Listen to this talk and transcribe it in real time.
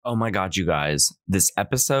Oh my God, you guys. This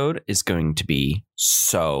episode is going to be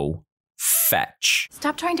so fetch.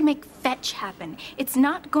 Stop trying to make fetch happen. It's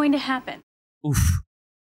not going to happen. Oof.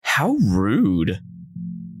 How rude.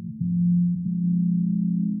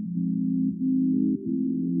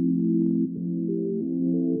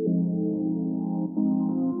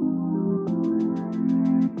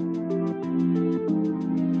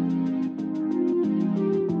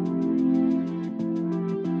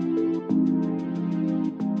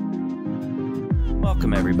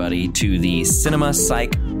 Welcome, everybody, to the Cinema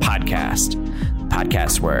Psych podcast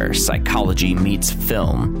where psychology meets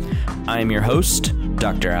film. I'm your host,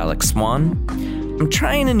 Dr. Alex Swan. I'm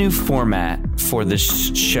trying a new format for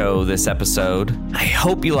this show, this episode. I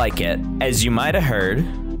hope you like it. As you might have heard,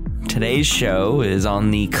 today's show is on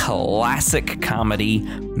the classic comedy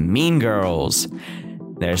Mean Girls.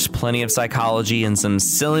 There's plenty of psychology and some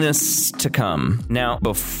silliness to come. Now,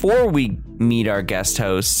 before we meet our guest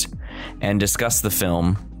host and discuss the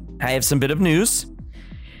film, I have some bit of news.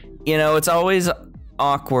 You know, it's always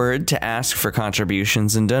awkward to ask for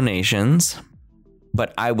contributions and donations,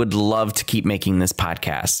 but I would love to keep making this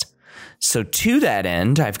podcast. So to that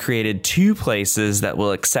end, I've created two places that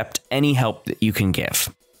will accept any help that you can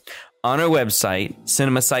give. On our website,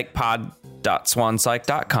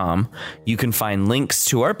 cinemapsychpod.swanpsych.com, you can find links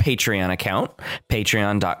to our Patreon account,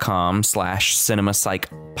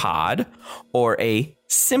 patreon.com/cinemapsychpod, or a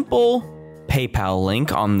simple PayPal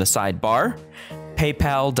link on the sidebar,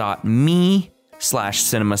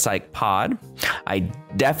 paypal.me/cinemapsychpod. I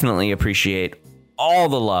definitely appreciate all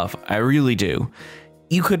the love. I really do.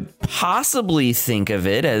 You could possibly think of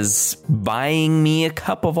it as buying me a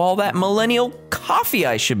cup of all that millennial coffee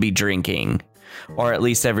I should be drinking. Or at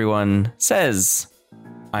least everyone says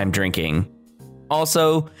I'm drinking.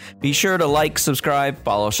 Also, be sure to like, subscribe,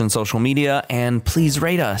 follow us on social media, and please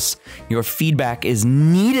rate us. Your feedback is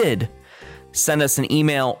needed. Send us an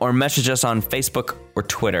email or message us on Facebook or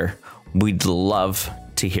Twitter. We'd love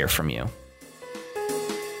to hear from you.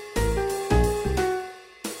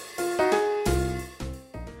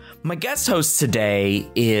 My guest host today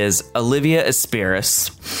is Olivia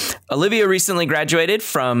Aspiris. Olivia recently graduated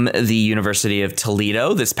from the University of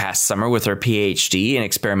Toledo this past summer with her PhD in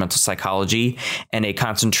experimental psychology and a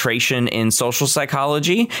concentration in social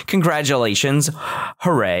psychology. Congratulations.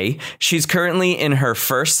 Hooray. She's currently in her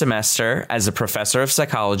first semester as a professor of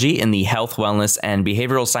psychology in the Health, Wellness, and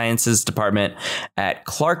Behavioral Sciences Department at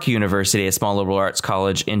Clark University, a small liberal arts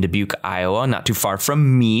college in Dubuque, Iowa, not too far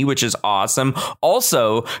from me, which is awesome.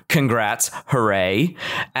 Also, congrats, hooray.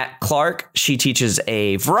 At Clark, she teaches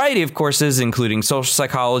a variety of courses, including social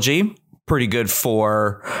psychology, pretty good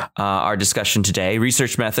for our discussion today,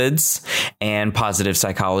 research methods, and positive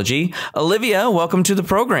psychology. Olivia, welcome to the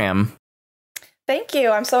program. Thank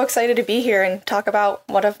you. I'm so excited to be here and talk about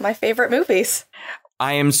one of my favorite movies.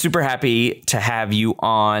 I am super happy to have you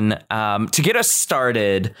on. To get us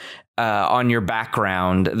started on your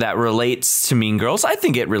background that relates to Mean Girls. I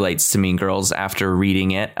think it relates to Mean Girls after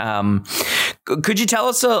reading it. Could you tell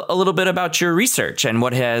us a little bit about your research and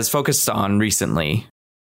what has focused on recently?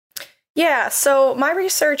 Yeah, so my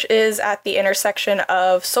research is at the intersection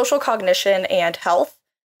of social cognition and health.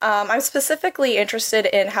 I'm specifically interested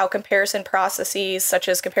in how comparison processes, such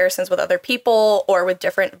as comparisons with other people or with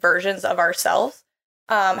different versions of ourselves,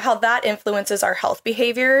 how that influences our health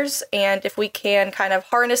behaviors, and if we can kind of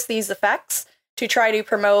harness these effects to try to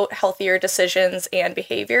promote healthier decisions and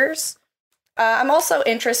behaviors. I'm also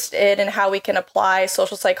interested in how we can apply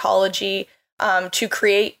social psychology to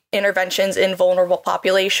create interventions in vulnerable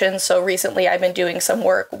populations. So recently I've been doing some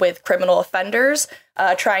work with criminal offenders,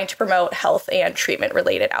 trying to promote health and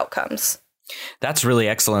treatment-related outcomes. That's really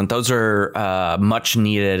excellent. Those are much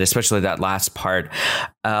needed, especially that last part.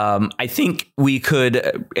 I think we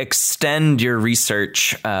could extend your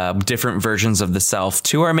research, different versions of the self,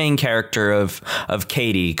 to our main character of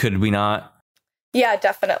Katie. Could we not? Yeah,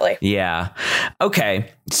 definitely. Yeah.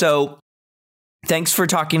 Okay. So thanks for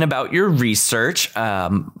talking about your research.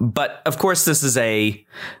 But of course, this is a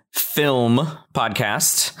film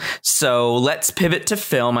podcast. So let's pivot to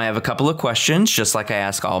film. I have a couple of questions, just like I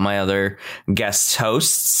ask all my other guest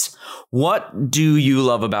hosts. What do you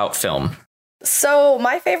love about film? So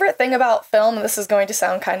my favorite thing about film, and this is going to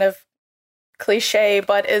sound kind of cliche,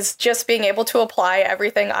 but is just being able to apply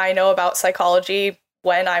everything I know about psychology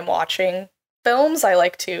when I'm watching films. I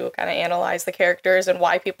like to kind of analyze the characters and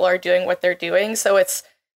why people are doing what they're doing. So it's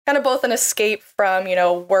kind of both an escape from,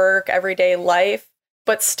 work, everyday life,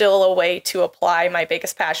 but still a way to apply my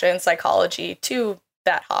biggest passion, psychology, to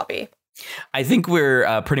that hobby. I think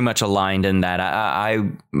we're pretty much aligned in that.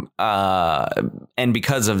 And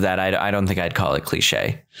because of that, I don't think I'd call it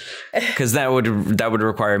cliche, because that would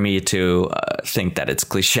require me to think that it's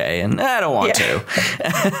cliche, and I don't want to.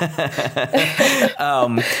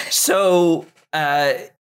 So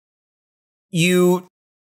you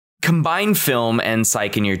combine film and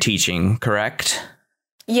psych in your teaching, correct?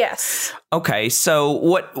 Yes. Okay, so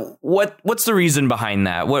what's the reason behind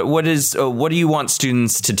that? What do you want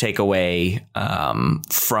students to take away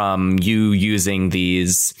from you using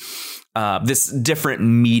this different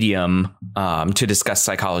medium to discuss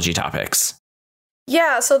psychology topics?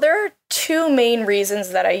 Yeah, so there are two main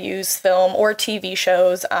reasons that I use film or TV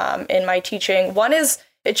shows in my teaching. One is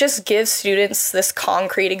it just gives students this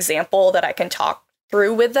concrete example that I can talk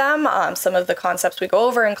through with them. Some of the concepts we go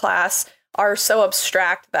over in class are so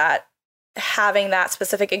abstract that having that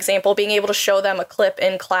specific example, being able to show them a clip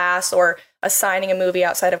in class or assigning a movie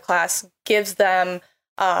outside of class, gives them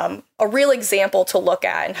a real example to look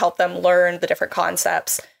at and help them learn the different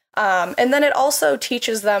concepts. And then it also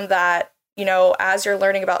teaches them that, you know, as you're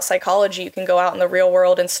learning about psychology, you can go out in the real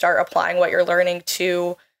world and start applying what you're learning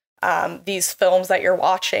to these films that you're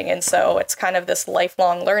watching. And so it's kind of this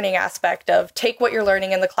lifelong learning aspect of take what you're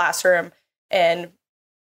learning in the classroom and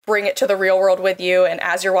bring it to the real world with you, and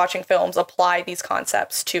as you're watching films, apply these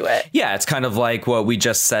concepts to it. Yeah, it's kind of like what we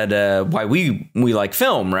just said, why we like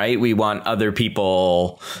film, right? We want other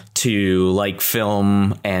people to like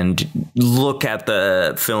film and look at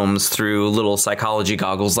the films through little psychology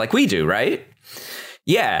goggles like we do, right?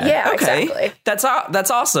 Yeah, okay. Exactly. That's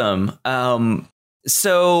awesome.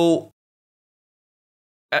 So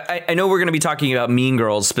I know we're going to be talking about Mean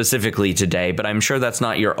Girls specifically today, but I'm sure that's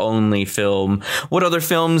not your only film. What other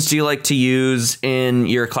films do you like to use in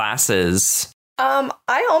your classes?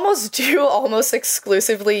 I almost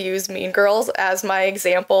exclusively use Mean Girls as my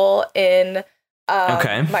example in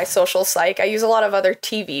my social psych. I use a lot of other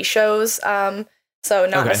TV shows, so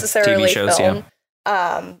not necessarily TV shows, film.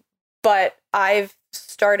 Yeah. But I've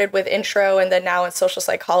started with intro, and then now in social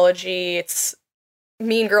psychology, it's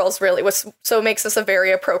Mean Girls really was, so it makes this a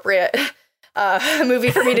very appropriate movie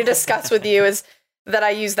for me to discuss with you, is that I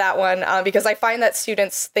use that one because I find that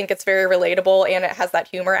students think it's very relatable and it has that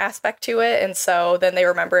humor aspect to it. And so then they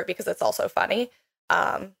remember it because it's also funny.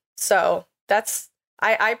 So that's,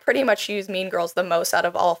 I pretty much use Mean Girls the most out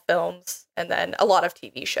of all films, and then a lot of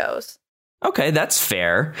TV shows. Okay, that's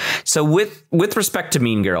fair. So with respect to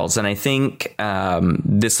Mean Girls, and I think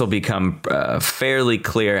this will become fairly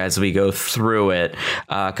clear as we go through it,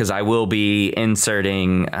 because I will be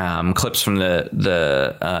inserting clips from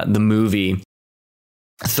the movie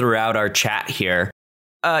throughout our chat here.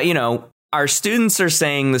 You know, our students are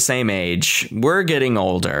saying the same age. We're getting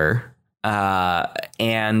older,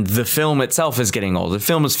 and the film itself is getting old. The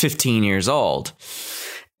film is 15 years old.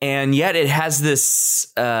 And yet it has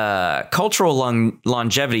this cultural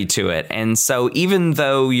longevity to it. And so even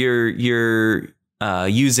though you're using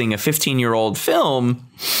a 15-year-old film,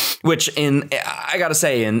 which I got to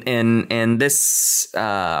say, in this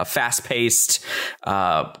fast-paced,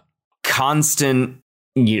 constant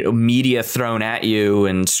media thrown at you,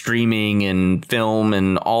 and streaming and film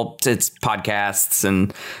and all its podcasts,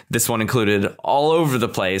 and this one included, all over the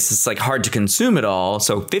place, it's like hard to consume it all.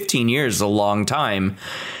 So 15 years is a long time.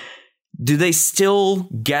 Do they still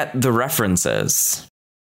get the references?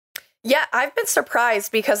 Yeah, I've been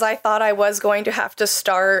surprised because I thought I was going to have to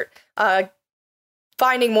start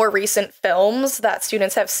finding more recent films that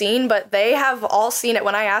students have seen, but they have all seen it.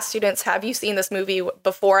 When I ask students, have you seen this movie,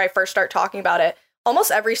 before I first start talking about it,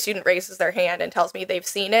 almost every student raises their hand and tells me they've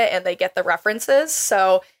seen it and they get the references.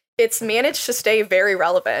 So it's managed to stay very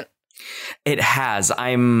relevant. It has.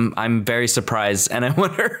 I'm very surprised, and I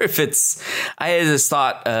wonder if I had this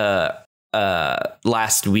thought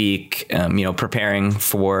last week, preparing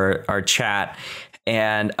for our chat,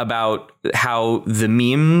 and about how the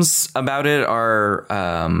memes about it are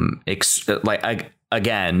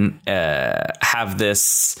have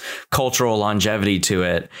this cultural longevity to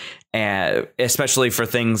it. And especially for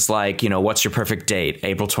things like, what's your perfect date?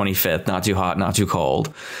 April 25th, not too hot, not too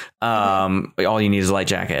cold. All you need is a light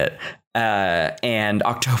jacket. And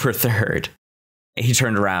October 3rd, he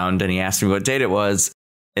turned around and he asked me what date it was.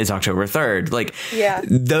 It's October 3rd. Like, yeah,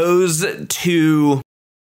 those two,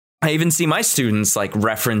 I even see my students like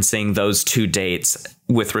referencing those two dates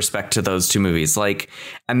with respect to those two movies. Like,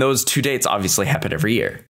 and those two dates obviously happen every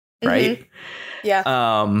year, right? Mm-hmm.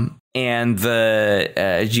 Yeah. And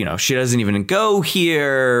she doesn't even go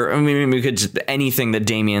here. I mean, we could just, anything that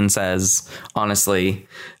Damien says, honestly,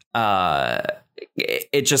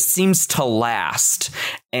 it just seems to last.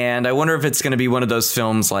 And I wonder if it's going to be one of those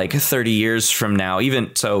films like 30 years from now,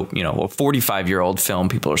 even so, you know, a 45-year-old film,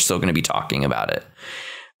 people are still going to be talking about it.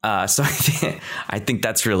 So I think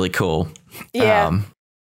that's really cool. Yeah.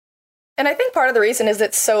 And I think part of the reason is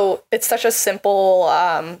it's such a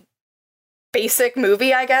simple, basic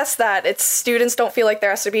movie, I guess, that its students don't feel like there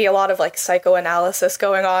has to be a lot of like psychoanalysis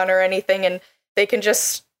going on or anything. And they can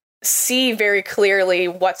just see very clearly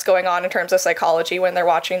what's going on in terms of psychology when they're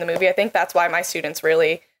watching the movie. I think that's why my students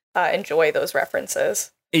really enjoy those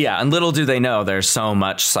references. Yeah, and little do they know there's so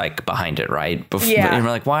much psych behind it, right? Yeah. And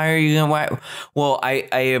we're like, why are you going? Why? Well,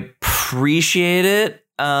 I appreciate it,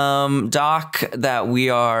 Doc, that we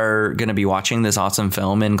are going to be watching this awesome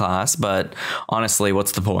film in class. But honestly,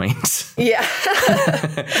 what's the point? Yeah.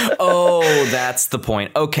 Oh, that's the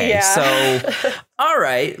point. Okay, yeah. So, all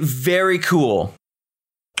right, very cool.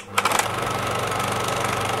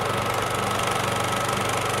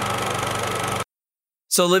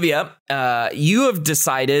 So, Olivia, you have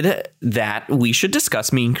decided that we should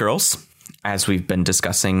discuss Mean Girls, as we've been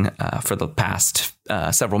discussing for the past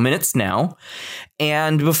several minutes now.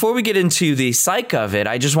 And before we get into the psych of it,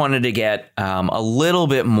 I just wanted to get a little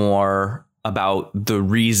bit more about the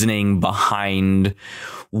reasoning behind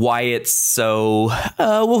why it's so,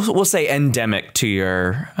 we'll say, endemic to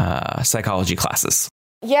your psychology classes.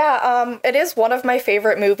 Yeah, it is one of my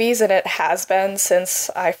favorite movies, and it has been since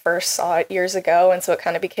I first saw it years ago, and so it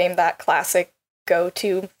kind of became that classic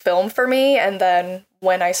go-to film for me. And then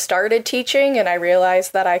when I started teaching and I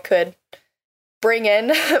realized that I could bring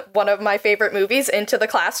in one of my favorite movies into the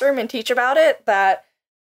classroom and teach about it,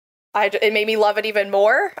 it made me love it even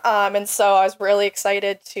more. And so I was really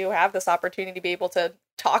excited to have this opportunity to be able to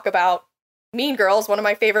talk about Mean Girls, one of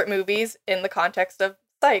my favorite movies, in the context of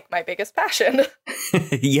psych, my biggest passion.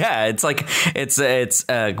 Yeah, it's like it's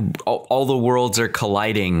all the worlds are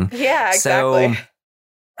colliding. Yeah, exactly.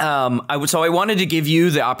 So I wanted to give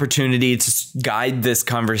you the opportunity to guide this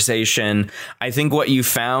conversation. I think what you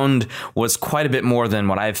found was quite a bit more than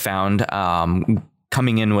what I've found.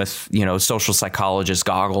 Coming in with, you know, social psychologist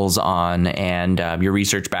goggles on and your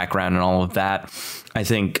research background and all of that, I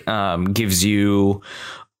think gives you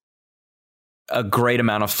a great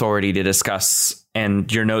amount of authority to discuss, and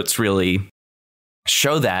your notes really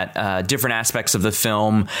show that different aspects of the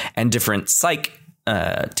film and different psych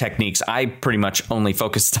techniques. I pretty much only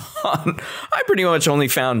found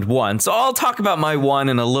one. So I'll talk about my one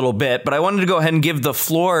in a little bit, but I wanted to go ahead and give the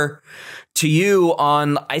floor to you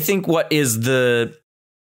on, I think, what is the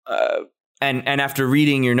and after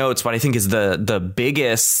reading your notes, what I think is the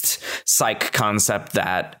biggest psych concept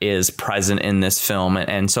that is present in this film.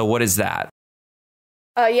 And so what is that?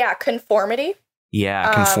 Conformity.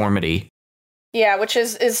 Yeah, conformity. Which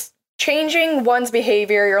is changing one's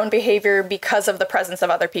behavior, your own behavior, because of the presence of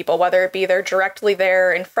other people, whether it be they're directly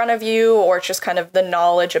there in front of you or it's just kind of the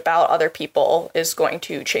knowledge about other people is going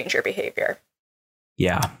to change your behavior.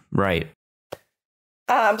 Yeah, right.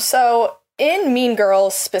 So in Mean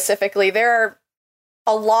Girls specifically, there are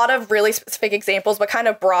a lot of really specific examples, but kind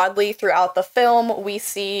of broadly throughout the film, we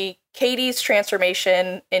see Katie's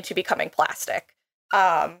transformation into becoming plastic.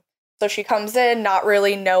 So she comes in not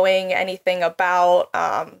really knowing anything about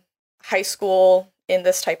high school in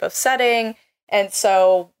this type of setting. And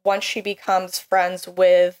so once she becomes friends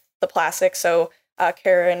with the plastic, so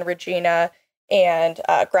Karen, Regina, and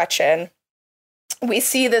Gretchen, we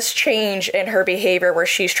see this change in her behavior where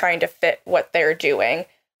she's trying to fit what they're doing.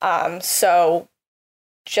 So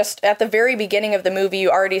just at the very beginning of the movie, you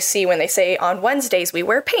already see when they say on Wednesdays we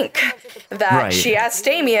wear pink, that She asks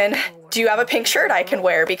Damien, do you have a pink shirt I can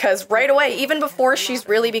wear? Because right away, even before she's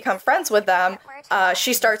really become friends with them,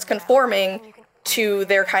 she starts conforming to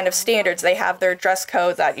their kind of standards. They have their dress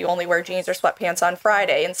codes that you only wear jeans or sweatpants on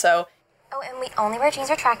Friday. And so... Oh, and we only wear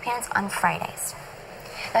jeans or track pants on Fridays.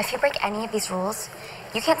 Now, if you break any of these rules,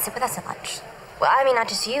 you can't sit with us at lunch. Well, I mean, not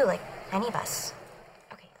just you, like any of us.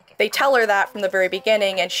 They tell her that from the very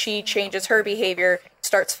beginning, and she changes her behavior,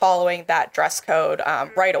 starts following that dress code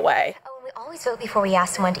right away. Oh, and we always vote before we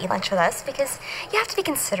ask someone to eat lunch with us, because you have to be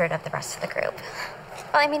considerate of the rest of the group.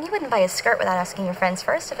 Well, I mean, you wouldn't buy a skirt without asking your friends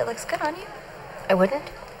first if it looks good on you. I wouldn't?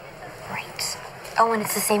 Right. Oh, and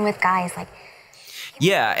it's the same with guys, like...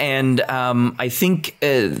 Yeah, and I think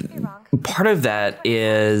part of that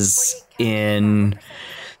is in...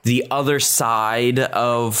 the other side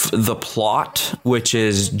of the plot, which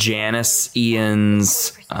is Janice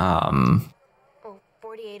Ian's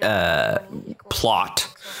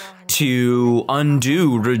plot to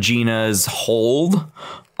undo Regina's hold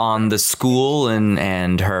on the school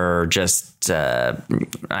and her just, I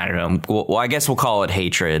don't know, well, I guess we'll call it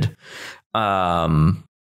hatred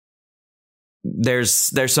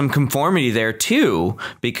there's some conformity there too,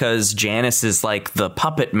 because Janice is like the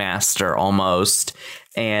puppet master almost,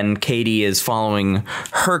 and Katie is following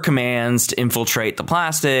her commands to infiltrate the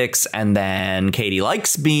plastics, and then Katie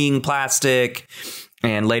likes being plastic.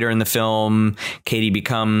 And later in the film, Katie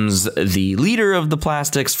becomes the leader of the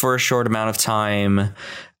plastics for a short amount of time.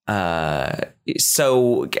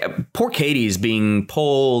 So poor Katie's being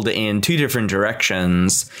pulled in two different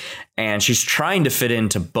directions, and she's trying to fit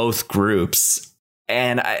into both groups.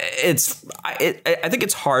 And I think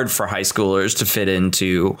it's hard for high schoolers to fit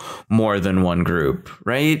into more than one group,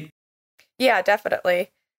 right? Yeah, definitely.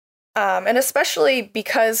 And especially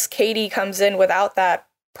because Katie comes in without that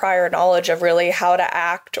prior knowledge of really how to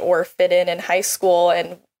act or fit in high school.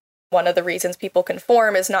 And one of the reasons people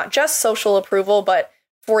conform is not just social approval, but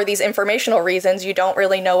for these informational reasons, you don't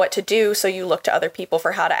really know what to do, so you look to other people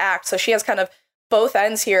for how to act. So she has kind of both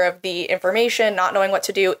ends here of the information, not knowing what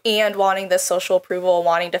to do, and wanting this social approval,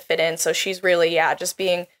 wanting to fit in. So she's really, just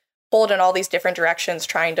being pulled in all these different directions,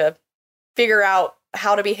 trying to figure out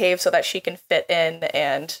how to behave so that she can fit in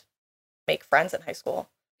and make friends in high school.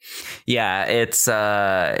 Yeah, it's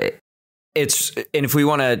and if we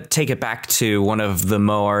want to take it back to one of the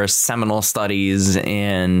more seminal studies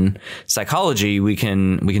in psychology, we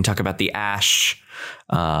can talk about the Asch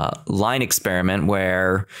line experiment,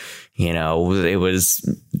 where, you know, it was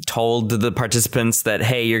told to the participants that,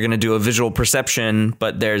 hey, you're going to do a visual perception,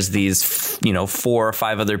 but there's these, 4 or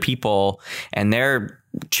 5 other people, and they're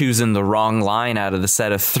choosing the wrong line out of the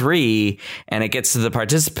set of 3, and it gets to the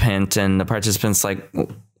participant, and the participant's like,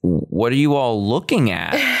 what are you all looking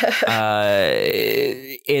at?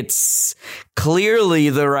 It's clearly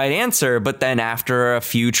the right answer, but then after a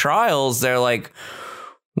few trials, they're like,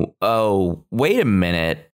 oh, wait a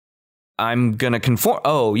minute, I'm gonna conform.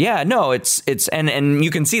 Oh yeah, no, it's and you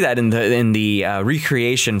can see that in the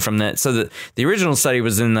recreation from the, so the original study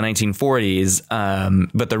was in the 1940s,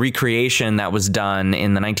 but the recreation that was done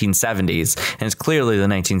in the 1970s, and it's clearly the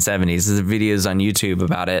 1970s. There's videos on YouTube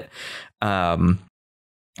about it.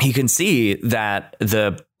 You can see that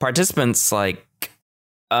the participants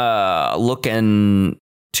looking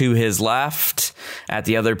to his left at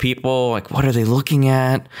the other people, like, what are they looking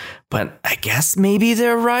at? But I guess maybe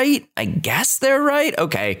they're right.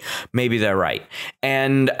 Okay, maybe they're right.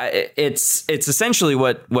 And it's essentially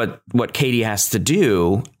what Katie has to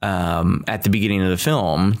do at the beginning of the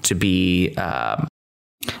film to be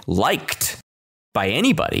liked by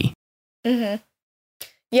anybody. Mm-hmm.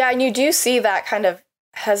 Yeah, and you do see that kind of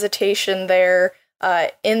hesitation there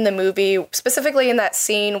in the movie, specifically in that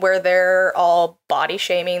scene where they're all body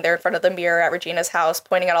shaming. They're in front of the mirror at Regina's house,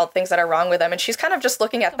 pointing out all the things that are wrong with them, and she's kind of just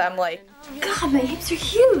looking at them like, God, my hips are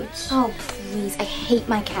huge. Oh, please, I hate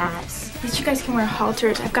my calves. At least you guys can wear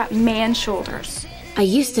halters. I've got man shoulders. I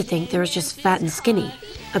used to think there was just fat and skinny.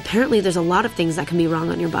 Apparently there's a lot of things that can be wrong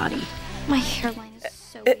on your body. My hairline is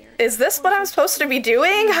so weird. Is this what I'm supposed to be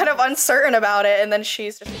doing? Kind of uncertain about it, and then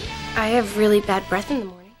she's just... I have really bad breath in the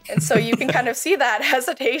morning. And so you can kind of see that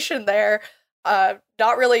hesitation there,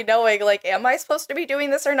 not really knowing, like, am I supposed to be doing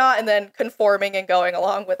this or not? And then conforming and going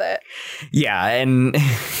along with it. Yeah, and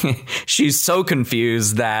she's so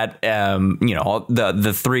confused that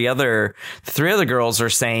the three other girls are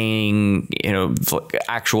saying,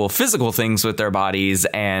 actual physical things with their bodies,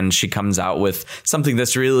 and she comes out with something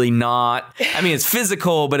that's really not. I mean, it's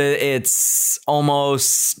physical, but it's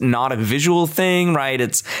almost not a visual thing, right?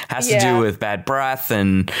 It has to do with bad breath,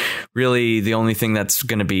 and really the only thing that's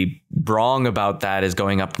going to be wrong about that is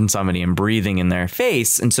going up to somebody and breathing in their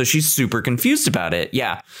face. And so she's super confused about it.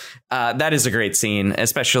 Yeah, that is a great scene,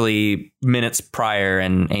 especially minutes prior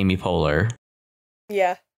and Amy Poehler.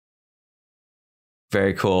 Yeah.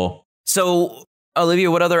 Very cool. So, Olivia,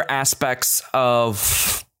 what other aspects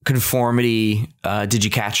of conformity did you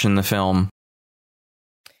catch in the film?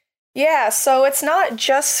 Yeah, so it's not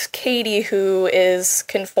just Katie who is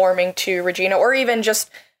conforming to Regina, or even just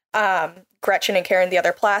Gretchen and Karen, the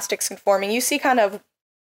other plastics, conforming. You see kind of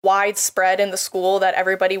widespread in the school that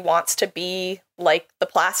everybody wants to be like the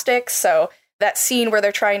plastics. So that scene where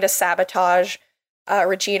they're trying to sabotage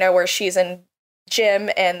Regina, where she's in gym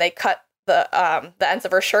and they cut the ends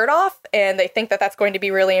of her shirt off, and they think that that's going to be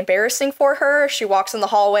really embarrassing for her. She walks in the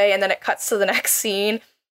hallway, and then it cuts to the next scene.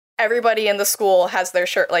 Everybody in the school has their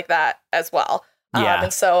shirt like that as well. Yeah.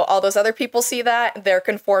 And so all those other people see that, they're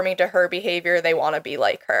conforming to her behavior. They want to be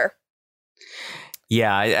like her.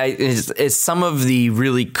 Yeah, it's some of the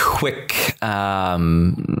really quick, I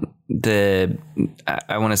want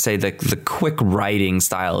to say the quick writing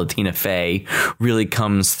style of Tina Fey really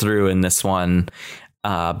comes through in this one,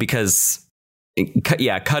 because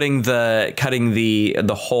cutting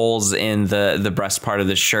the holes in the breast part of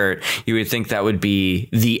the shirt, you would think that would be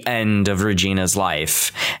the end of Regina's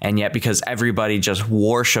life. And yet, because everybody just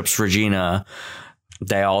worships Regina,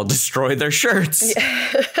 they all destroy their shirts.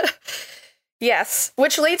 Yeah. Yes,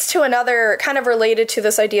 which leads to another kind of related to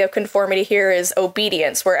this idea of conformity here is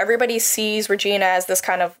obedience, where everybody sees Regina as this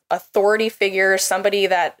kind of authority figure, somebody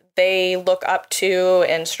that they look up to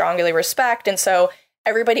and strongly respect. And so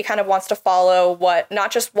everybody kind of wants to follow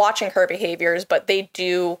not just watching her behaviors, but they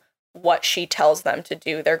do what she tells them to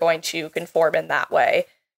do. They're going to conform in that way.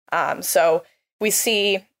 So we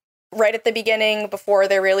see right at the beginning, before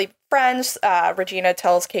they're really friends, Regina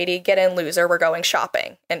tells Katie, "Get in, loser, we're going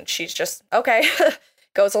shopping." And she's just, okay,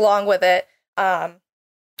 goes along with it.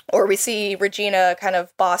 Or we see Regina kind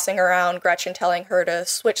of bossing around Gretchen, telling her to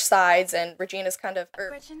switch sides, and Regina's kind of...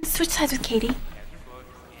 Gretchen, switch sides with Katie.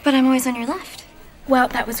 But I'm always on your left. Well,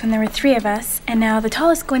 that was when there were 3 of us, and now the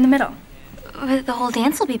tallest go in the middle. But the whole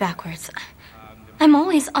dance will be backwards. I'm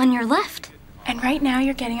always on your left. And right now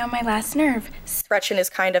you're getting on my last nerve. Gretchen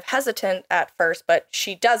is kind of hesitant at first, but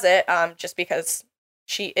she does it just because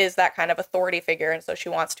she is that kind of authority figure, and so she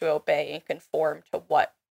wants to obey and conform to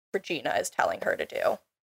what Regina is telling her to do.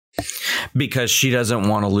 Because she doesn't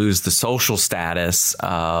want to lose the social status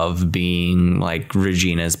of being like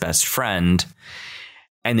Regina's best friend.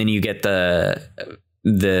 And then you get the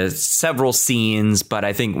several scenes, but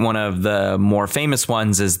I think one of the more famous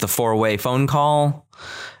ones is the 4-way phone call.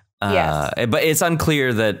 Yes. But it's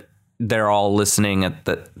unclear that they're all listening at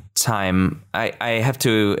the time. I have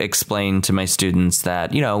to explain to my students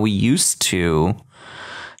that, we used to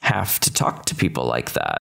have to talk to people like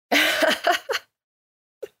that.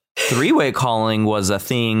 3-way calling was a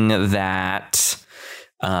thing that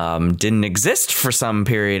didn't exist for some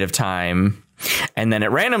period of time. And then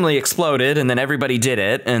it randomly exploded, and then everybody did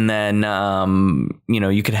it. And then,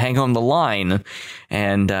 you could hang on the line,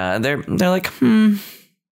 and they're like,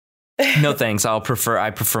 no, thanks. I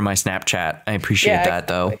prefer my Snapchat. I appreciate that,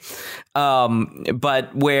 though.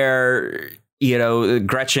 But where,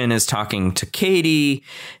 Gretchen is talking to Katie,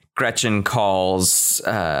 Gretchen calls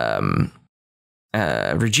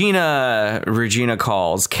Regina. Regina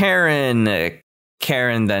calls Karen.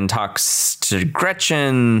 Karen then talks to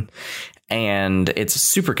Gretchen, and it's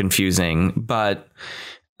super confusing. But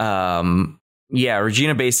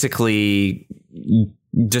Regina basically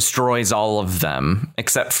destroys all of them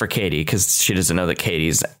except for Katie, because she doesn't know that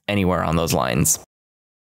Katie's anywhere on those lines.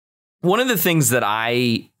 One of the things that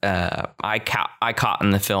I caught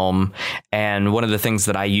in the film, and one of the things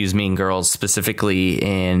that I use Mean Girls specifically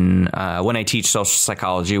in when I teach social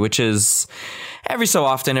psychology, which is every so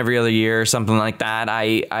often, every other year, or something like that,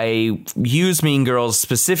 I use Mean Girls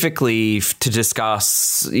specifically to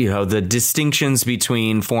discuss, the distinctions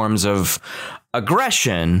between forms of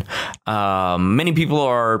aggression. Many people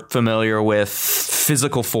are familiar with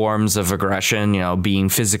physical forms of aggression, being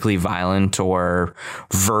physically violent or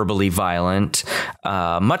verbally violent,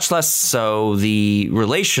 much less so the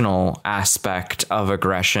relational aspect of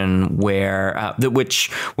aggression, where which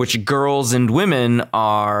girls and women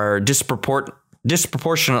are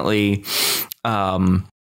disproportionately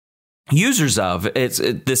users of.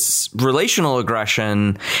 This relational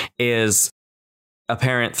aggression is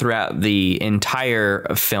apparent throughout the entire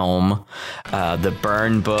film. The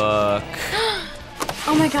Burn Book.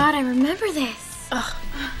 Oh my god, I remember this. Ugh,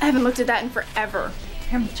 I haven't looked at that in forever.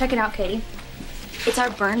 Here, check it out, Katie. It's our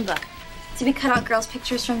Burn Book. So we cut out girls'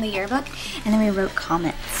 pictures from the yearbook, and then we wrote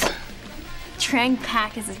comments. Trang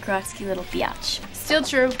Pak is a grotesque little biatch. Still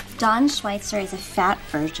true. Dawn Schweitzer is a fat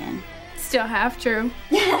virgin. Still half true.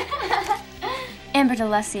 Amber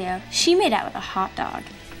D'Alessio, she made out with a hot dog.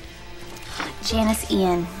 Janice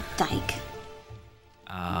Ian Dyke.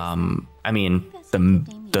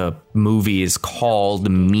 The movie is called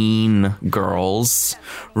Mean Girls,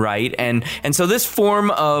 right? And so this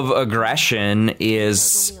form of aggression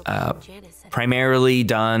is primarily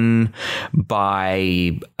done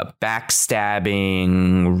by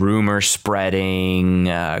backstabbing, rumor spreading,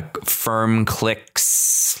 firm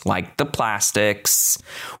cliques like the Plastics,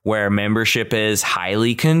 where membership is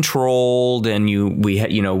highly controlled, and we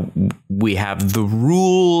have the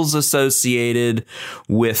rules associated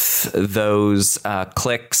with those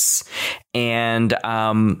cliques, and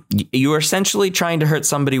you are essentially trying to hurt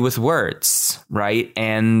somebody with words, right?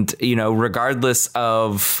 And regardless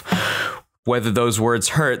of whether those words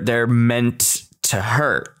hurt, they're meant to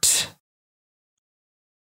hurt.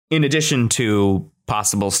 In addition to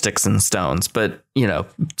possible sticks and stones. But,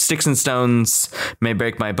 sticks and stones may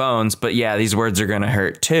break my bones, but yeah, these words are going to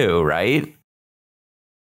hurt too, right?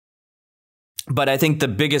 But I think the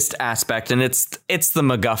biggest aspect, and it's the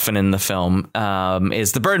MacGuffin in the film,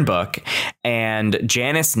 is the burn book. And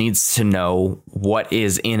Janice needs to know what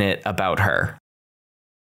is in it about her.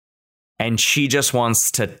 And she just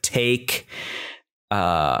wants to take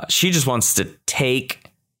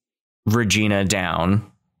Regina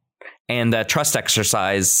down. And the trust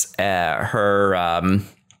exercise, we'll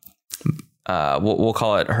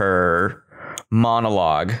call it her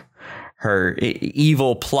monologue, her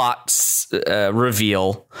evil plots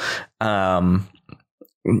reveal,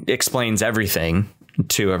 explains everything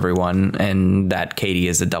to everyone, and that Katie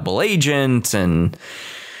is a double agent and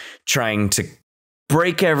trying to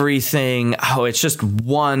break everything. Oh, it's just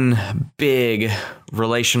one big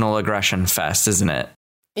relational aggression fest, isn't it?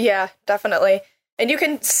 Yeah, definitely. And you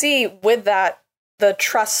can see with that, the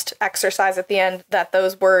trust exercise at the end, that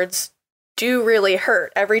those words do really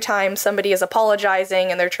hurt. Every time somebody is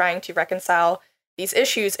apologizing and they're trying to reconcile these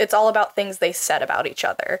issues, it's all about things they said about each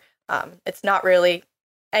other. It's not really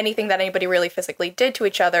anything that anybody really physically did to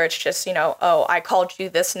each other. It's just, oh, I called you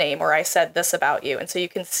this name or I said this about you. And so you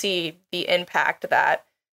can see the impact that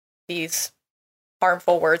these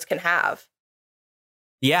harmful words can have.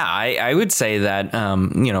 Yeah, I would say that,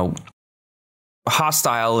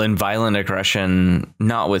 hostile and violent aggression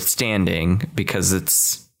notwithstanding, because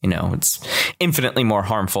it's infinitely more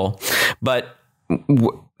harmful. But,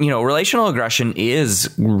 relational aggression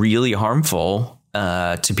is really harmful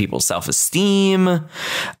to people's self-esteem,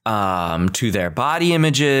 to their body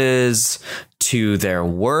images, to their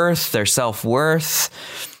worth, their self-worth.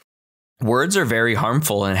 Words are very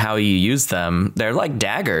harmful in how you use them. They're like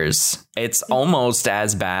daggers. It's almost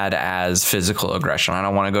as bad as physical aggression. I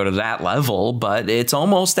don't want to go to that level, but it's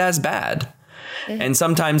almost as bad. Mm-hmm. And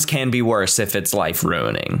sometimes can be worse if it's life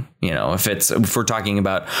ruining. If we're talking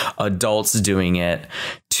about adults doing it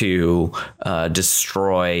to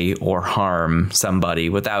destroy or harm somebody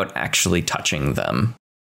without actually touching them.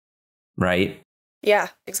 Right. Yeah,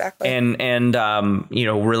 exactly. And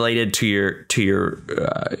related to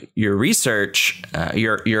your research,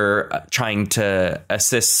 you're trying to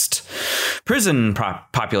assist prison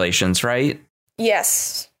populations, right?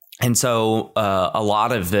 Yes. And so a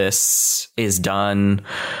lot of this is done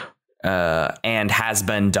and has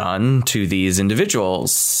been done to these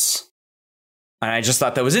individuals. And I just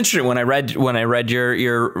thought that was interesting when I read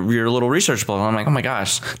your little research blog. I'm like, oh my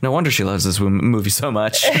gosh, no wonder she loves this movie so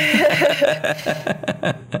much.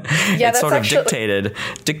 Yeah, it sort of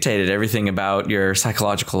dictated everything about your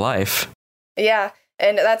psychological life. Yeah,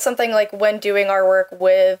 and that's something like when doing our work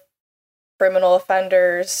with criminal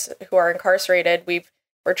offenders who are incarcerated,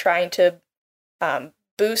 we're trying to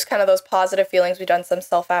boost kind of those positive feelings. We've done some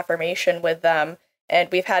self-affirmation with them. And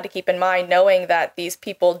we've had to keep in mind, knowing that these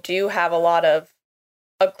people do have a lot of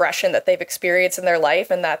aggression that they've experienced in their life,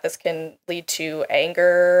 and that this can lead to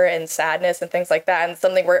anger and sadness and things like that. And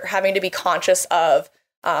something we're having to be conscious of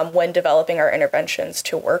when developing our interventions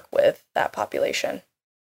to work with that population.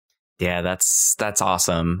 Yeah, that's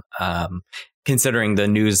awesome. Considering the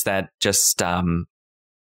news that just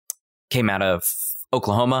came out of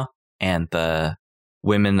Oklahoma and the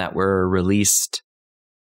women that were released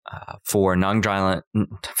for nonviolent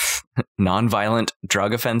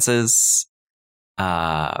drug offenses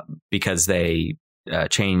because they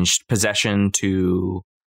changed possession to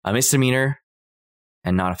a misdemeanor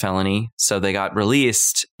and not a felony. So they got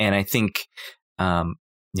released. And I think,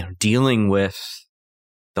 dealing with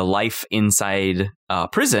the life inside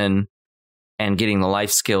prison and getting the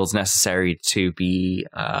life skills necessary to be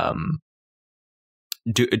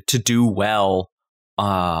do well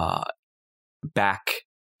back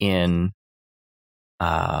in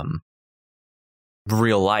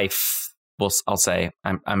real life. I'll say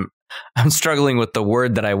I'm struggling with the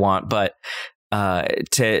word that I want, but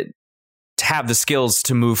to have the skills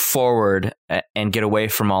to move forward and get away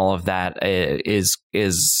from all of that is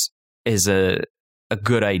a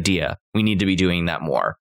good idea. We need to be doing that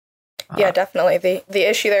more. Yeah, definitely. The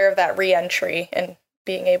issue there of that re-entry and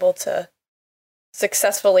being able to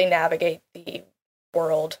successfully navigate the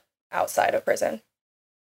world outside of prison.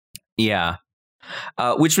 Yeah.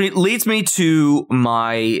 Which leads me to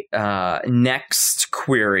my next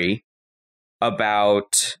query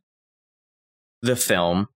about the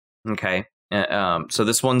film. Okay. So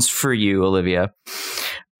this one's for you, Olivia.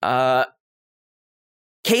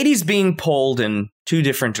 Katie's being pulled in two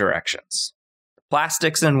different directions.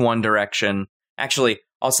 Plastics in one direction. Actually,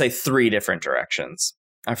 I'll say three different directions.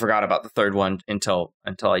 I forgot about the third one until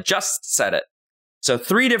I just said it. So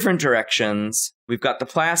three different directions. We've got the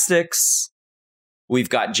plastics. We've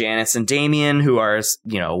got Janice and Damien, who are,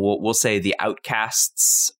 we'll say the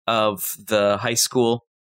outcasts of the high school.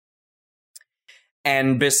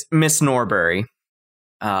 And Miss Norbury,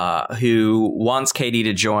 who wants Katie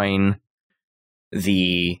to join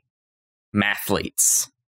the mathletes.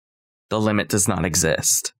 The limit does not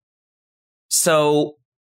exist. So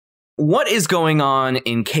what is going on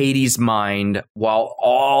in Katie's mind while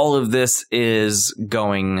all of this is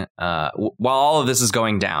going down?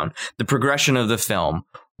 The progression of the film.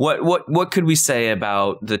 What could we say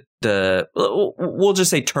about the we'll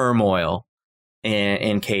just say turmoil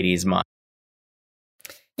in Katie's mind?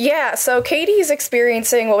 Yeah, so Katie's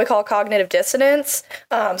experiencing what we call cognitive dissonance.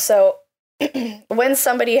 So when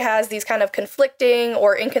somebody has these kind of conflicting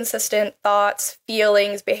or inconsistent thoughts,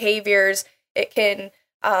 feelings, behaviors, it can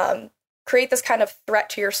create this kind of threat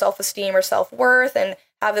to your self-esteem or self-worth and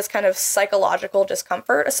have this kind of psychological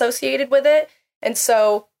discomfort associated with it. And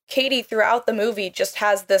so Katie, throughout the movie, just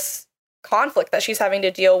has this conflict that she's having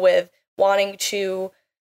to deal with, wanting to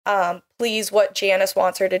please what Janice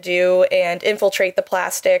wants her to do and infiltrate the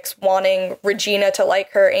plastics, wanting Regina to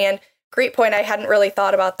like her. And great point, I hadn't really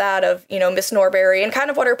thought about that of, Miss Norbury and kind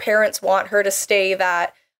of what her parents want her to stay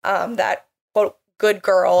that quote good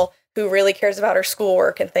girl who really cares about her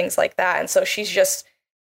schoolwork and things like that. And so she's just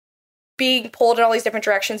being pulled in all these different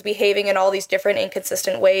directions, behaving in all these different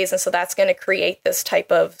inconsistent ways. And so that's going to create this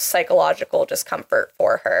type of psychological discomfort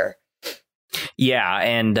for her. Yeah.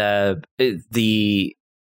 And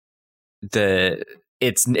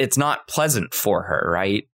it's not pleasant for her,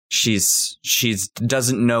 right? She's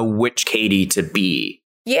doesn't know which Katie to be.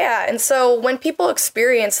 Yeah, and so when people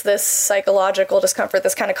experience this psychological discomfort,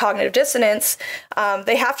 this kind of cognitive dissonance,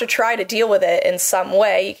 they have to try to deal with it in some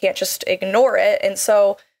way. You can't just ignore it. And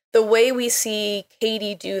so the way we see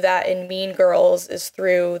Katie do that in Mean Girls is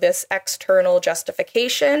through this external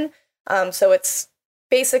justification. So it's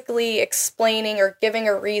basically explaining or giving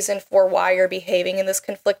a reason for why you're behaving in this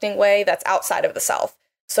conflicting way that's outside of the self.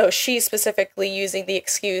 So she's specifically using the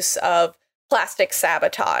excuse of plastic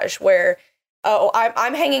sabotage, where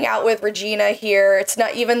I'm hanging out with Regina here. It's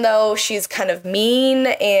not, even though she's kind of mean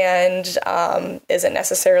and isn't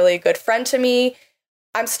necessarily a good friend to me,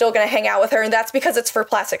 I'm still going to hang out with her. And that's because it's for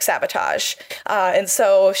plastic sabotage. And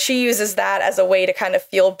so she uses that as a way to kind of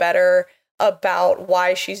feel better about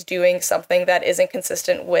why she's doing something that isn't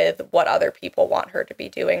consistent with what other people want her to be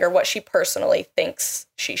doing or what she personally thinks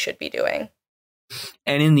she should be doing.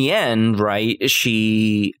 And in the end, right,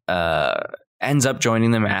 she ends up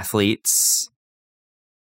joining the mathletes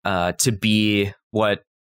to be what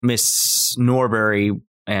Miss Norbury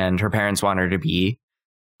and her parents want her to be,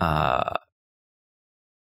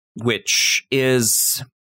 which is,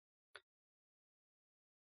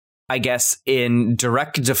 I guess, in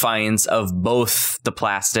direct defiance of both the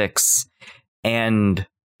plastics and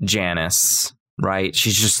Janice, right?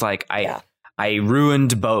 She's just like, I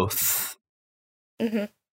ruined both. Mm-hmm.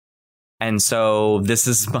 And so this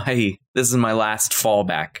is my last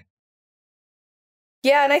fallback.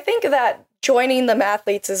 Yeah, and I think that joining the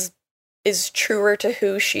mathletes is truer to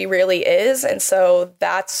who she really is, and so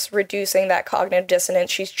that's reducing that cognitive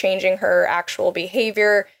dissonance. She's changing her actual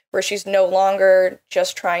behavior, where she's no longer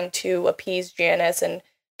just trying to appease Janice and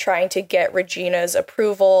trying to get Regina's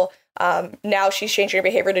approval. Now she's changing her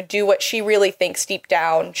behavior to do what she really thinks deep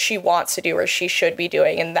down she wants to do or she should be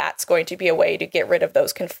doing, and that's going to be a way to get rid of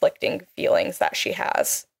those conflicting feelings that she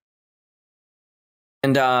has.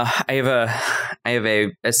 And I have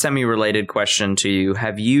a semi-related question to you.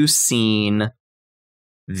 Have you seen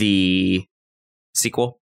the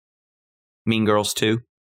sequel, Mean Girls 2?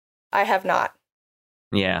 I have not.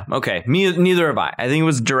 Yeah, okay. Neither have I. I think it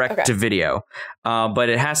was direct to video. But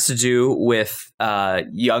it has to do with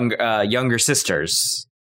younger sisters,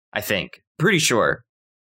 I think. Pretty sure.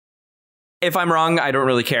 If I'm wrong, I don't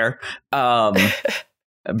really care.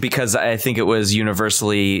 Because I think it was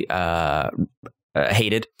universally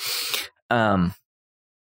hated. But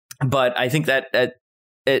I think that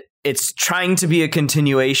it's trying to be a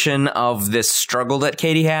continuation of this struggle that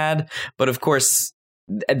Katie had. But of course,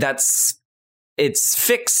 it's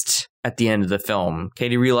fixed at the end of the film.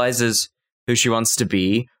 Katie realizes who she wants to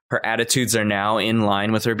be. Her attitudes are now in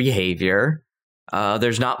line with her behavior.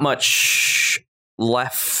 There's not much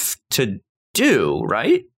left to do,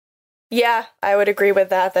 right? Yeah, I would agree with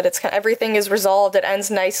that it's kind of, everything is resolved. It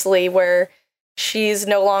ends nicely where she's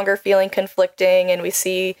no longer feeling conflicting, and we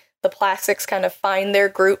see the plastics kind of find their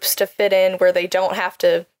groups to fit in where they don't have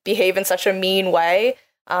to behave in such a mean way.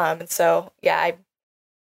 And so, yeah,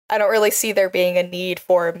 I don't really see there being a need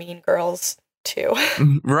for Mean Girls 2.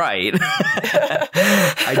 Right.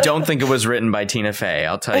 I don't think it was written by Tina Fey,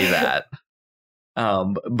 I'll tell you that.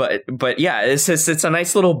 But yeah, it's a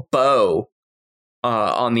nice little bow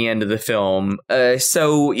on the end of the film.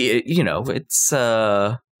 So you know, it's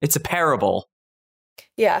a parable.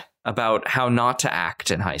 Yeah. About how not to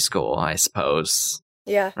act in high school, I suppose.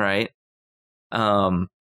 Yeah. Right.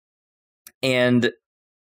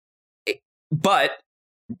 But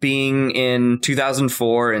being in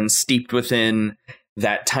 2004 and steeped within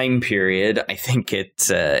that time period, I think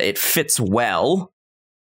it fits well.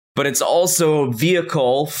 But it's also a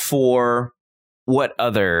vehicle for what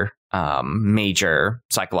other major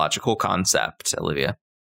psychological concept, Olivia?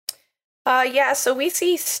 Yeah, so we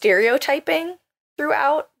see stereotyping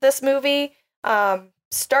throughout this movie.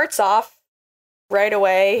 Starts off right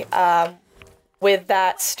away with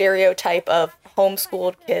that stereotype of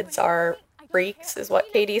homeschooled kids are freaks, is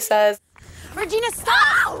what Katie says. Regina,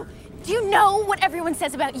 stop! Do you know what everyone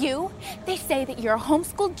says about you? They say that you're a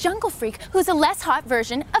homeschooled jungle freak who's a less hot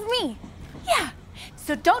version of me. Yeah,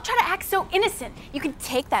 so don't try to act so innocent. You can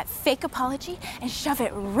take that fake apology and shove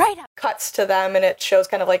it right up. Cuts to them, and it shows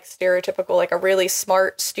kind of like stereotypical, like a really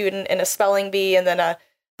smart student in a spelling bee, and then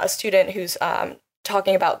a student who's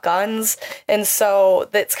talking about guns. And so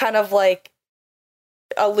that's kind of like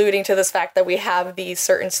alluding to this fact that we have these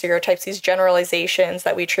certain stereotypes, these generalizations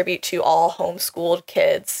that we attribute to all homeschooled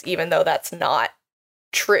kids, even though that's not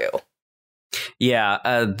true. Yeah,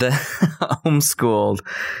 the homeschooled,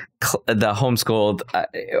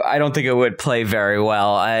 I don't think it would play very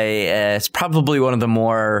well. It's probably one of the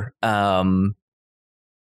more, I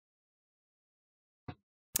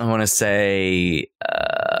want to say,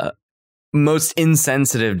 most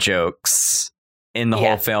insensitive jokes in the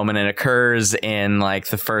whole film, and it occurs in like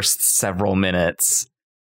the first several minutes.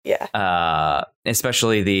 Yeah.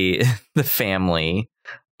 Especially the family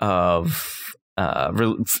of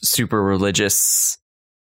super religious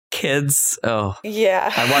kids. Oh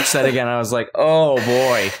yeah. I watched that again. I was like, oh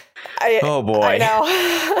boy. I know.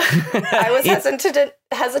 I was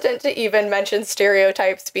hesitant to even mention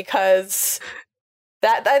stereotypes because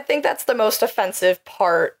I think that's the most offensive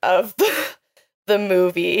part of the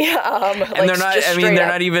movie. And they're not, I mean, they're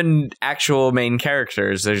not even actual main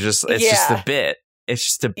characters. They're just, it's just a bit. It's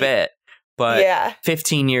just a bit. But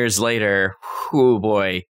 15 years later, oh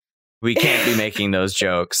boy, we can't be making those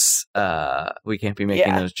jokes. We can't be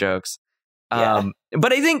making those jokes.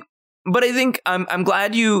 But I think I'm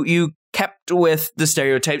glad you kept with the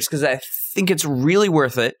stereotypes, because I think it's really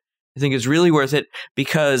worth it. I think it's really worth it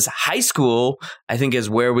because high school, I think, is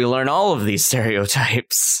where we learn all of these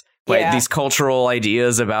stereotypes. Right, these cultural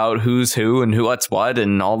ideas about who's who and what's what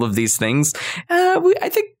and all of these things. I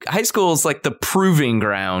think high school is like the proving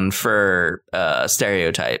ground for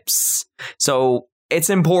stereotypes. So it's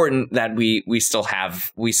important that we still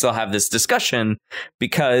have this discussion,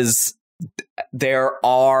 because there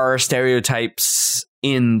are stereotypes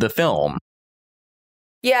in the film.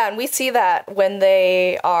 Yeah, and we see that when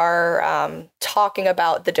they are talking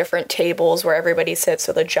about the different tables where everybody sits,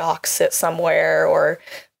 so the jocks sit somewhere, or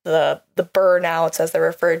the burnouts, as they're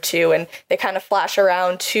referred to, and they kind of flash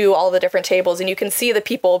around to all the different tables, and you can see the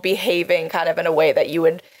people behaving kind of in a way that you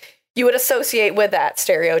would associate with that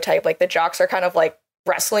stereotype. Like the jocks are kind of like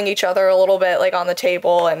wrestling each other a little bit, like on the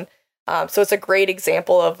table, and so it's a great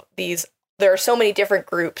example of these. There are so many different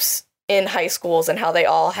groups in high schools and how they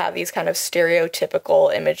all have these kind of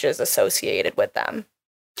stereotypical images associated with them.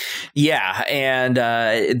 Yeah, and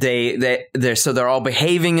they're all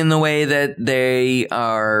behaving in the way that they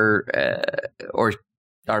are or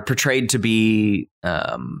are portrayed to be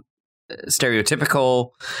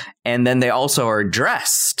stereotypical, and then they also are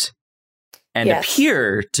dressed and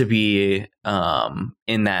appear to be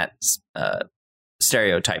in that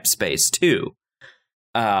stereotype space too,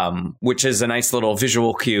 which is a nice little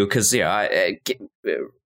visual cue, because I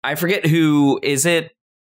forget who is it.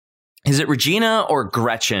 Is it Regina or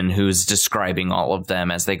Gretchen who's describing all of them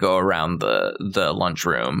as they go around the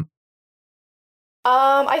lunchroom?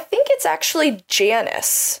 I think it's actually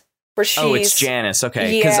Janice. It's Janice.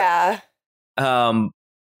 Okay. Yeah.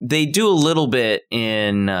 They do a little bit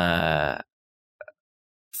in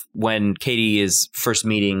when Katie is first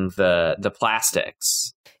meeting the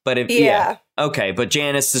plastics. But okay. But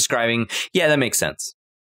Janice describing, that makes sense.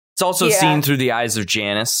 It's also seen through the eyes of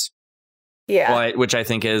Janice. Yeah, which I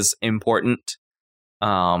think is important,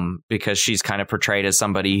 because she's kind of portrayed as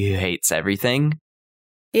somebody who hates everything.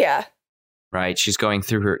 Yeah. Right. She's going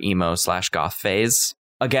through her emo/goth phase.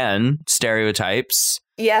 Again, stereotypes.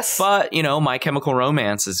 Yes. But, My Chemical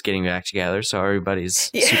Romance is getting back together, so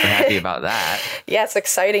everybody's super happy about that. Yeah, it's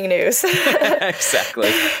exciting news.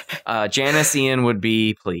 Exactly. Janice Ian would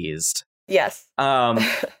be pleased. Yes.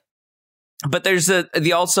 But there's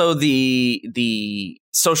also the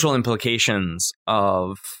social implications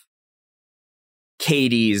of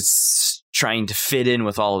Katie's trying to fit in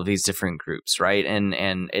with all of these different groups, right?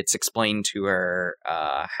 And it's explained to her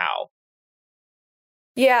how.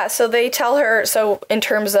 Yeah, so they tell her, so in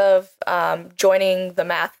terms of joining the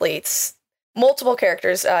mathletes, multiple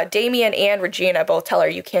characters, Damien and Regina both tell her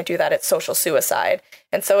you can't do that, it's social suicide.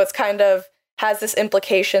 And so it's kind of has this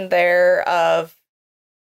implication there of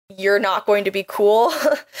you're not going to be cool.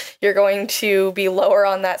 You're going to be lower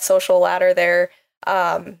on that social ladder there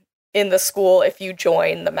in the school if you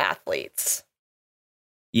join the mathletes.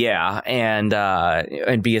 Yeah,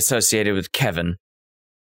 and be associated with Kevin.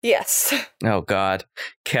 Yes. Oh God,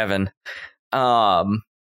 Kevin. But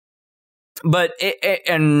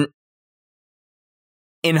and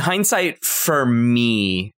in hindsight, for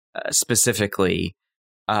me specifically,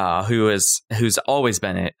 who's always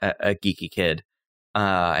been a geeky kid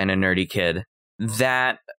and a nerdy kid,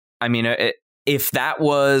 that I mean, if that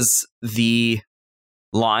was the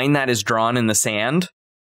line that is drawn in the sand,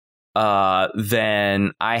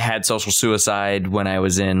 then I had social suicide when I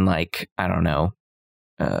was in, like, I don't know,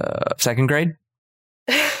 second grade.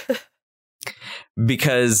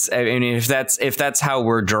 Because I mean, if that's how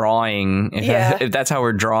we're drawing, if that's how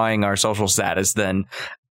we're drawing our social status, then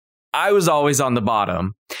I was always on the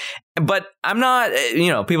bottom. But I'm not,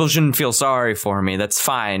 people shouldn't feel sorry for me. That's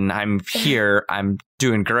fine. I'm here. I'm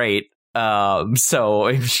doing great.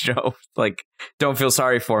 So like, don't feel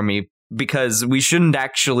sorry for me, because we shouldn't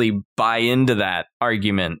actually buy into that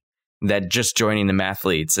argument that just joining the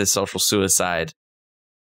mathletes is social suicide.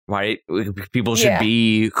 Right? People should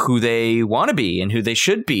be who they want to be and who they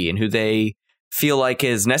should be and who they feel like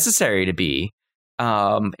is necessary to be.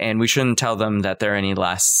 And we shouldn't tell them that they're any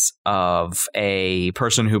less of a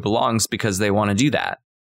person who belongs because they want to do that.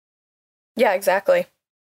 Yeah, exactly.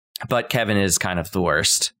 But Kevin is kind of the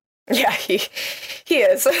worst. Yeah, he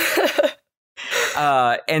is.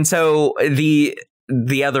 And so the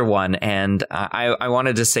other one, and I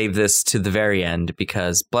wanted to save this to the very end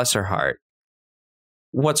because bless her heart.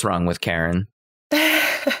 What's wrong with Karen?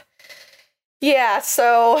 Yeah,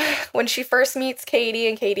 so when she first meets Katie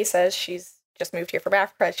and Katie says she's just moved here from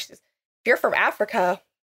Africa, she says, if you're from Africa,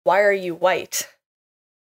 why are you white?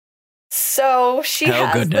 So she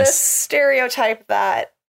has this stereotype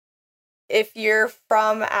that if you're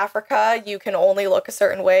from Africa, you can only look a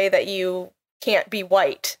certain way, that you can't be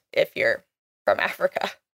white if you're from Africa.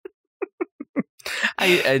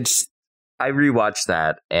 I rewatched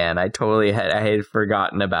that and I had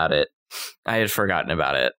forgotten about it.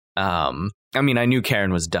 I mean, I knew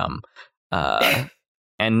Karen was dumb,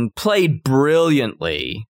 and played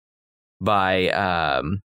brilliantly by,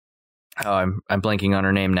 I'm blanking on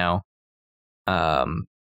her name now.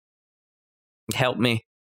 Help me.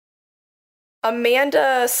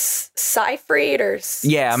 Amanda Seyfried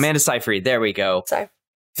Amanda Seyfried. There we go.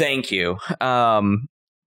 Thank you.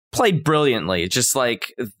 Played brilliantly, just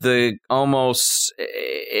like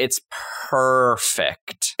it's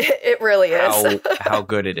perfect. It really is. how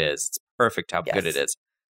good it is. It's perfect how good it is.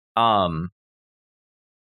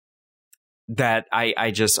 That I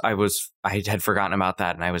had forgotten about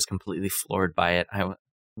that, and I was completely floored by it.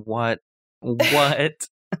 What?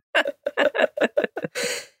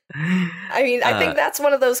 I mean, I think that's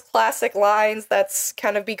one of those classic lines that's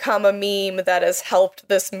kind of become a meme that has helped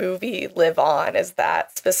this movie live on, is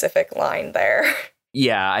that specific line there.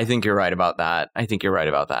 Yeah, I think you're right about that.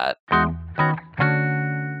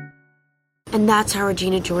 And that's how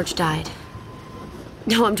Regina George died.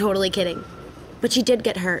 No, I'm totally kidding. But she did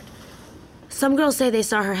get hurt. Some girls say they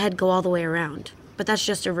saw her head go all the way around, but that's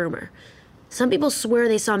just a rumor. Some people swear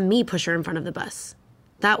they saw me push her in front of the bus.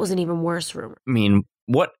 That was an even worse rumor. I mean,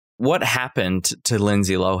 what happened to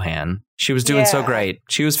Lindsay Lohan? She was doing so great.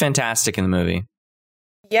 She was fantastic in the movie.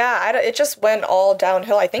 Yeah, it just went all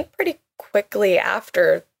downhill, I think, pretty quickly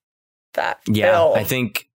after that film. I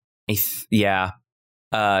think,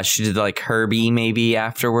 she did like Herbie maybe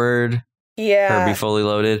afterward. Yeah. Herbie Fully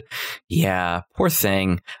Loaded. Yeah, poor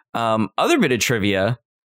thing. Other bit of trivia,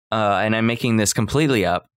 and I'm making this completely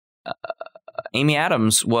up. Amy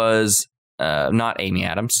Adams was, not Amy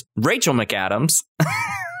Adams, Rachel McAdams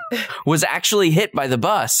was actually hit by the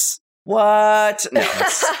bus. What? No,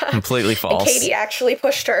 it's completely false. And Katie actually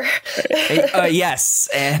pushed her. Yes.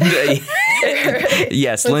 And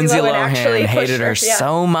yes, Lindsay Lohan hated her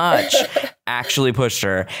so much, actually pushed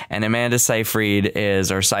her. And Amanda Seyfried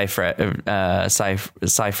Seyfried,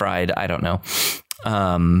 I don't know,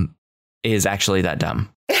 is actually that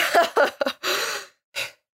dumb.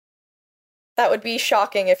 That would be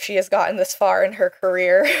shocking if she has gotten this far in her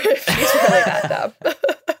career, if she's really that dumb.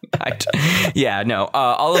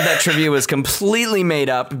 All of that trivia was completely made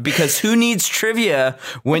up because who needs trivia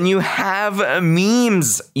when you have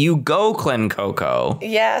memes? You go, Clen Coco.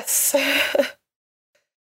 Yes.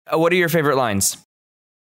 What are your favorite lines?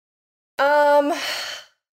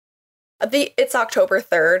 It's October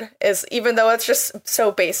 3rd is, even though it's just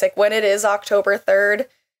so basic, when it is October 3rd,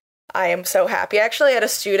 I am so happy. I actually had a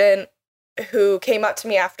student who came up to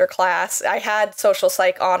me after class. I had social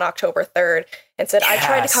psych on October 3rd and said, I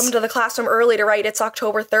tried to come to the classroom early to write "It's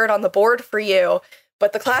October 3rd" on the board for you,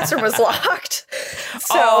 but the classroom was locked.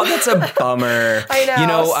 So that's a bummer. I know. You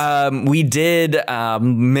know, we did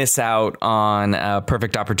miss out on a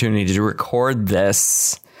perfect opportunity to record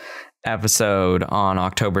this episode on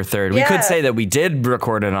October 3rd. We could say that we did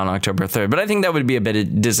record it on October 3rd, but I think that would be a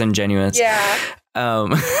bit disingenuous. Yeah.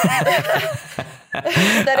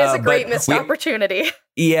 That is a great missed opportunity.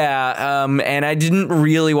 Yeah, and I didn't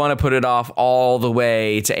really want to put it off all the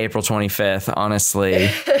way to April 25th, honestly.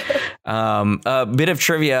 A bit of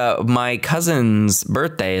trivia, my cousin's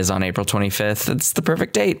birthday is on April 25th. It's the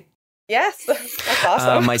perfect date. Yes, that's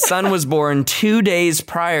awesome. My son was born 2 days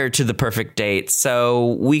prior to the perfect date,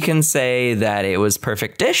 so we can say that it was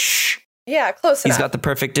perfect-ish. Yeah, close enough. He's got the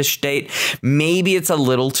perfect-ish date. Maybe it's a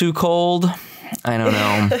little too cold. I don't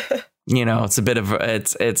know. You know, it's a bit of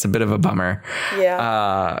a bummer.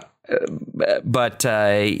 Yeah. But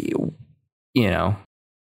you know,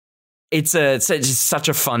 it's just such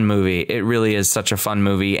a fun movie. It really is such a fun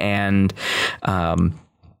movie, and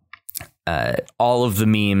all of the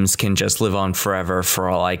memes can just live on forever for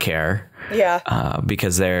all I care. Yeah.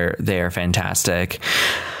 Because they are fantastic.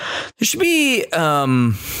 There should be.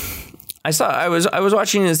 I was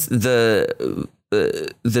watching the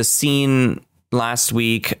scene last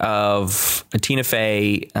week of Tina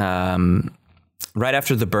Fey right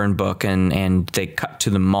after the burn book, and they cut to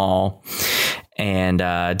the mall, and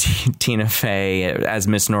Tina Fey as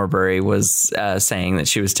Miss Norbury was saying that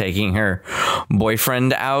she was taking her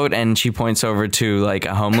boyfriend out, and she points over to like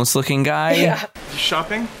a homeless looking guy. Yeah.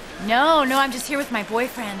 Shopping? No, I'm just here with my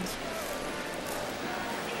boyfriend.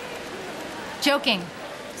 Joking.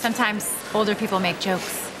 Sometimes older people make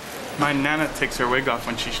jokes. My Nana takes her wig off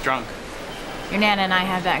when she's drunk. Your Nana and I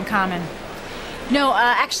have that in common. No,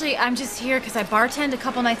 actually, I'm just here because I bartend a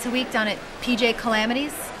couple nights a week down at PJ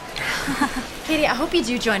Calamities. Katie, I hope you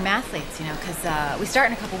do join Mathletes, because we start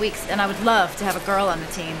in a couple weeks, and I would love to have a girl on the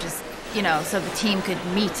team, just, so the team could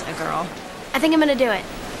meet a girl. I think I'm gonna do it.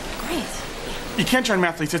 Great. You can't join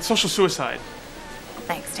Mathletes. It's social suicide.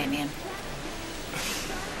 Thanks, Damien.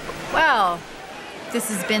 Well, this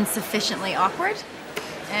has been sufficiently awkward,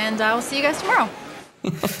 and I will see you guys tomorrow.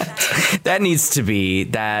 That needs to be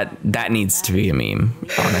a meme,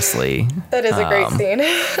 honestly. That is a great scene.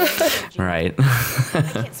 Right. I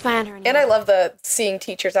can't spy on her anymore. And I love seeing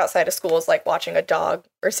teachers outside of schools like watching a dog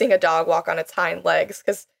or seeing a dog walk on its hind legs,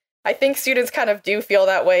 because I think students kind of do feel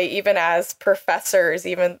that way even as professors,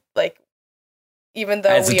 even though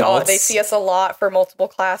as adults. They see us a lot for multiple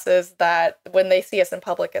classes, that when they see us in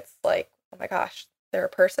public, it's like, oh my gosh, they're a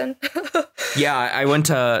person. Yeah, I went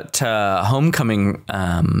to homecoming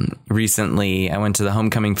recently. I went to the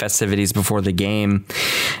homecoming festivities before the game,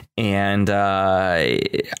 and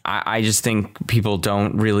I just think people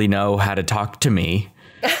don't really know how to talk to me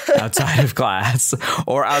outside of class,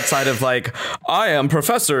 or outside of like, I am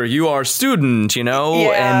professor, you are student,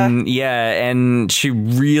 Yeah. And she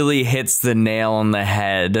really hits the nail on the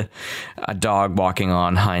head. A dog walking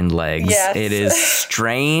on hind legs. Yes. It is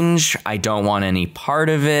strange. I don't want any part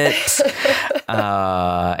of it.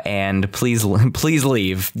 And please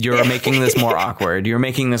leave. You're making this more awkward. You're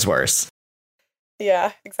making this worse.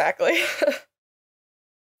 Yeah, exactly.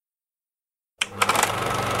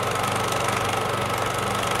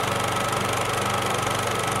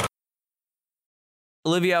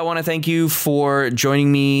 Olivia, I want to thank you for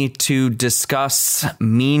joining me to discuss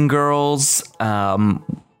Mean Girls.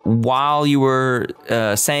 While you were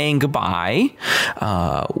saying goodbye,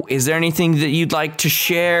 is there anything that you'd like to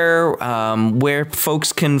share where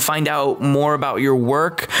folks can find out more about your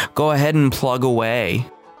work? Go ahead and plug away.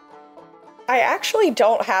 I actually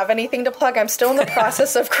don't have anything to plug. I'm still in the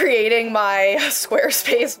process of creating my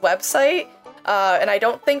Squarespace website. And I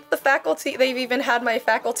don't think they've even had my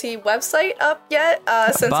faculty website up yet,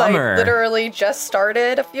 since Bummer. I literally just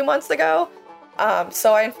started a few months ago.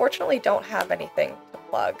 So I unfortunately don't have anything to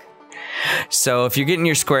plug. So if you're getting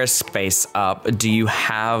your Squarespace up, do you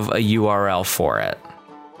have a URL for it?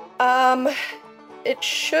 It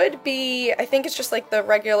should be, I think it's just like the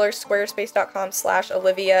regular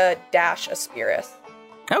squarespace.com/Olivia-Aspiris.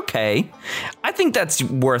 Okay. I think that's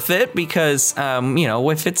worth it because,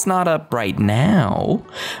 if it's not up right now,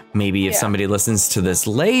 maybe if somebody listens to this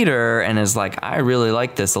later and is like, I really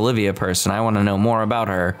like this Olivia person, I want to know more about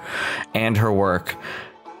her and her work,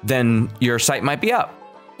 then your site might be up.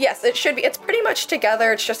 Yes, it should be. It's pretty much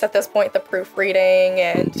together. It's just at this point the proofreading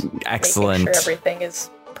and excellent. Making sure everything is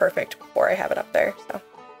perfect before I have it up there. So.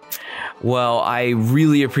 Well, I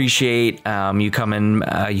really appreciate you coming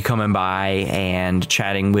by and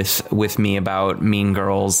chatting with me about Mean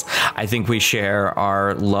Girls. I think we share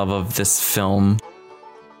our love of this film.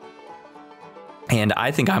 And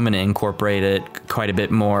I think I'm going to incorporate it quite a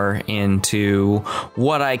bit more into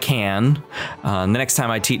what I can. The next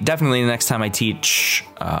time I teach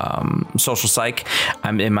social psych,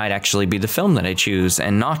 it might actually be the film that I choose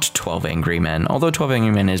and not 12 Angry Men. Although 12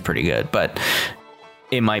 Angry Men is pretty good, but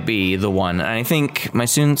it might be the one. And I think my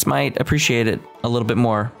students might appreciate it a little bit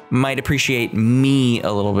more, might appreciate me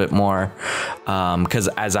a little bit more. Because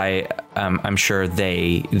as I'm sure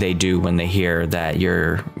they do when they hear that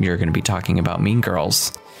you're going to be talking about Mean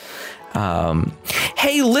Girls.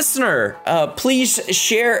 Hey, listener, please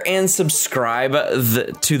share and subscribe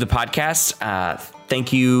to the podcast.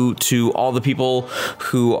 Thank you to all the people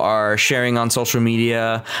who are sharing on social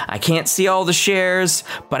media. I can't see all the shares,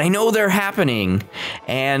 but I know they're happening.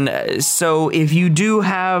 And so if you do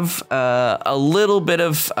have a little bit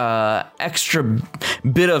of extra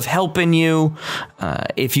bit of help in you,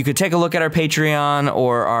 if you could take a look at our Patreon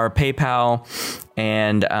or our PayPal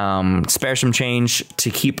and spare some change to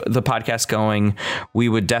keep the podcast going, we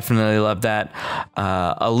would definitely love that.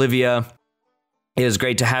 Olivia, it is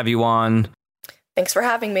great to have you on. Thanks for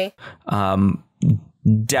having me.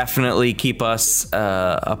 Definitely keep us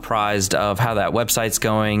apprised of how that website's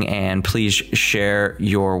going, and please share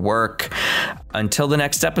your work. Until the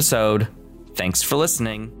next episode, thanks for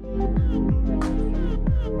listening.